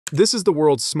This is the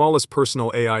world's smallest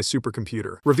personal AI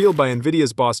supercomputer. Revealed by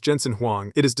Nvidia's boss Jensen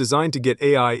Huang, it is designed to get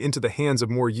AI into the hands of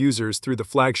more users through the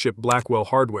flagship Blackwell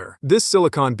hardware. This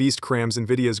silicon beast crams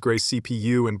Nvidia's Grace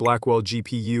CPU and Blackwell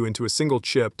GPU into a single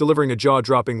chip, delivering a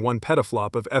jaw-dropping 1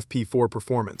 petaflop of FP4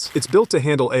 performance. It's built to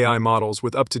handle AI models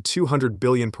with up to 200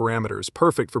 billion parameters,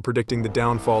 perfect for predicting the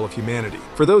downfall of humanity.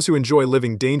 For those who enjoy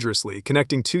living dangerously,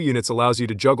 connecting 2 units allows you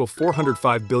to juggle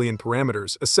 405 billion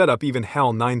parameters, a setup even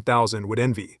HAL 9000 would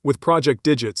envy. With Project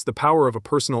Digits, the power of a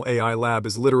personal AI lab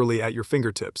is literally at your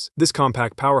fingertips. This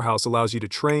compact powerhouse allows you to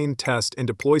train, test, and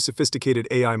deploy sophisticated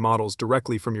AI models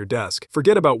directly from your desk.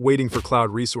 Forget about waiting for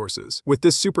cloud resources. With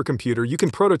this supercomputer, you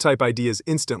can prototype ideas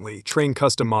instantly, train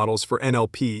custom models for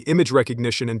NLP, image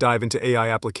recognition, and dive into AI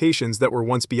applications that were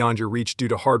once beyond your reach due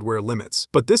to hardware limits.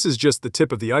 But this is just the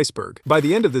tip of the iceberg. By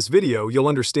the end of this video, you'll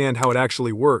understand how it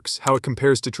actually works, how it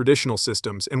compares to traditional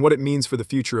systems, and what it means for the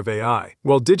future of AI.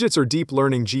 While Digits or Deep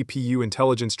Learning GPU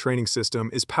Intelligence Training System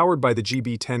is powered by the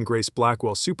GB10 Grace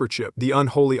Blackwell superchip, the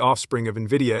unholy offspring of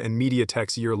Nvidia and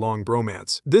MediaTek's year-long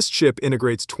bromance. This chip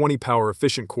integrates 20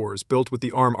 power-efficient cores built with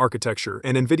the ARM architecture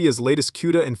and Nvidia's latest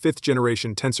CUDA and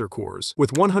 5th-generation Tensor cores.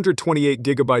 With 128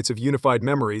 GB of unified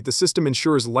memory, the system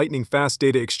ensures lightning-fast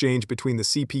data exchange between the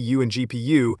CPU and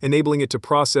GPU, enabling it to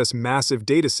process massive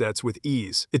datasets with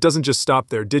ease. It doesn't just stop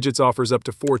there. Digits offers up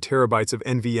to 4 TB of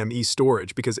NVMe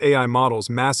storage because AI models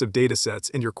massive datasets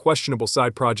and your questionable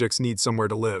side projects need somewhere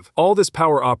to live. All this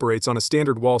power operates on a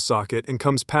standard wall socket and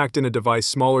comes packed in a device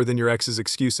smaller than your ex's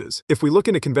excuses. If we look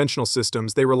into conventional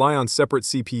systems, they rely on separate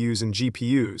CPUs and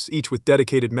GPUs, each with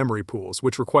dedicated memory pools,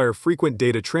 which require frequent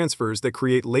data transfers that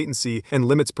create latency and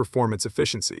limits performance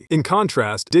efficiency. In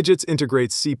contrast, Digits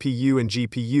integrates CPU and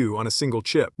GPU on a single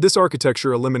chip. This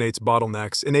architecture eliminates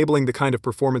bottlenecks, enabling the kind of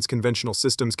performance conventional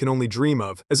systems can only dream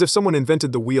of, as if someone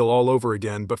invented the wheel all over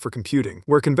again but for computing.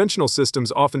 Where conventional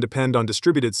systems often depend on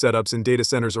distributed setups in data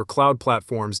centers or cloud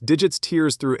platforms, Digits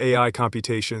tears through AI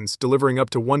computations, delivering up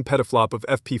to 1 petaflop of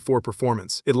FP4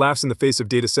 performance. It laughs in the face of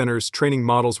data centers, training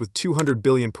models with 200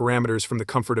 billion parameters from the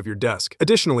comfort of your desk.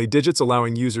 Additionally, Digits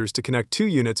allowing users to connect 2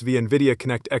 units via Nvidia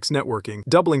ConnectX networking,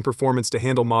 doubling performance to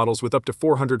handle models with up to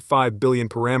 405 billion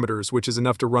parameters, which is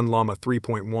enough to run Llama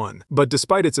 3.1. But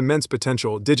despite its immense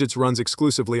potential, Digits runs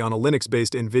exclusively on a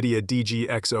Linux-based Nvidia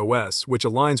DGX OS, which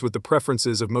aligns with the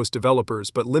preferences of most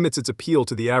developers but limits its appeal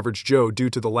to the average Joe due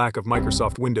to the lack of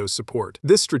Microsoft Windows support.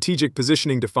 This strategic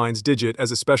positioning defines Digit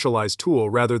as a specialized tool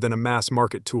rather than a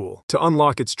mass-market tool. To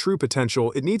unlock its true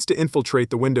potential, it needs to infiltrate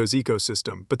the Windows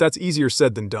ecosystem, but that's easier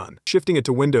said than done. Shifting it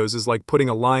to Windows is like putting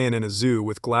a lion in a zoo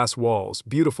with glass walls,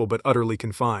 beautiful but utterly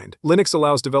confined. Linux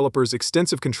allows developers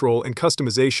extensive control and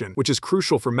customization, which is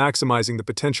crucial for maximizing the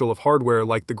potential of hardware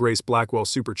like the Grace Blackwell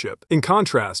superchip. In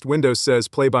contrast, Windows says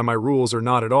play by my rules or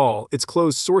not at all. Its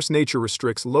closed-source nature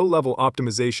restricts low-level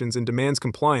optimizations and demands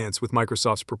compliance with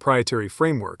Microsoft's proprietary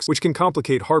frameworks, which can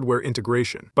complicate hardware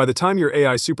integration. By the time your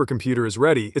AI supercomputer is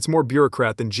ready, it's more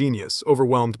bureaucrat than genius,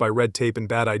 overwhelmed by red tape and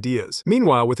bad ideas.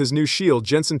 Meanwhile, with his new shield,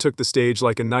 Jensen took the stage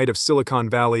like a knight of Silicon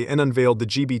Valley and unveiled the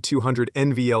GB200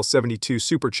 NVL72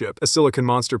 superchip, a silicon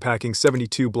monster packing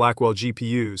 72 Blackwell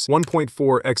GPUs,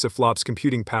 1.4 exaflops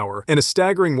computing power, and a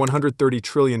staggering 130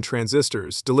 trillion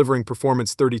transistors, delivering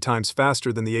performance 30 times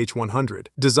faster than the H100.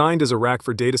 Designed as a rack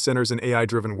for data centers and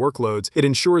AI-driven workloads, it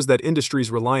ensures that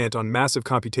industries reliant on massive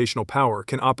computational power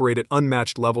can operate at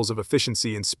unmatched levels of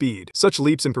efficiency and speed. Such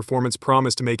leaps in performance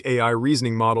promise to make AI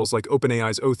reasoning models like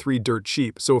OpenAI's O3 dirt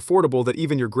cheap, so affordable that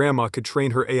even your grandma could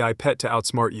train her AI pet to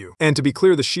outsmart you. And to be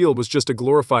clear, the shield was just a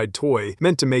glorified toy,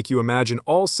 meant to make you imagine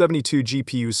all 72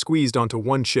 GPUs squeezed onto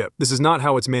one chip. This is not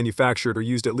how it's manufactured or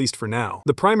used, at least for now.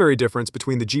 The primary difference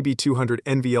between the GB200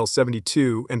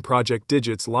 NVL72 and Project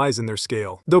Digits lies in their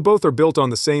scale. Though both are built on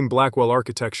the same Blackwell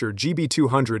architecture,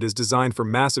 GB200 is designed for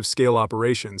massive scale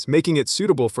operations, making it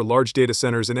suitable for large data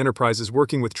centers and enterprises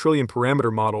working with trillion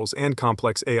parameter models and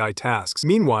complex AI tasks.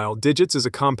 Meanwhile, Digits is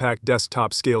a compact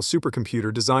desktop-scale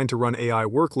supercomputer designed to run AI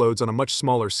workloads on a much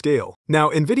smaller scale. Now,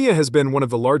 Nvidia has been one of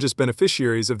the largest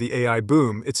beneficiaries of the AI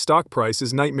boom. Its stock price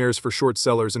is nightmares for short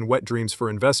sellers and wet dreams for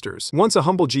investors. Once a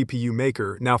humble GPU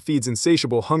maker, now feeds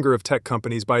insatiable hunger of tech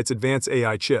companies by its advanced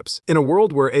AI chips. In a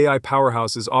world where AI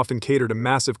powerhouses often cater to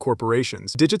massive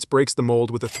corporations, Digits breaks the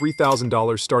mold with a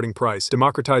 $3,000 starting price,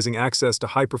 democratizing access to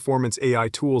high-performance AI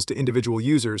tools to individual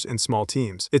users and small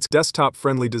teams. Its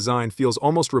desktop-friendly design feels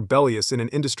almost rebellious in an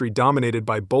industry dominated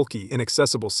by bulky,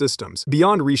 inaccessible systems.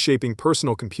 Beyond reshaping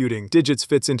personal computing, Digits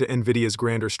fits into Nvidia's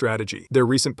grander strategy. Their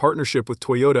recent partnership with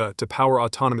Toyota to power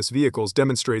autonomous vehicles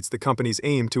demonstrates the company's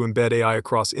aim to embed AI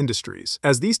across industries.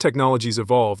 As these technologies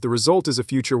evolve, the result is a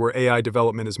future where AI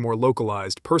development is more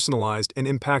localized, personalized, and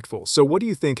impactful impactful. So what do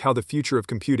you think how the future of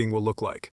computing will look like?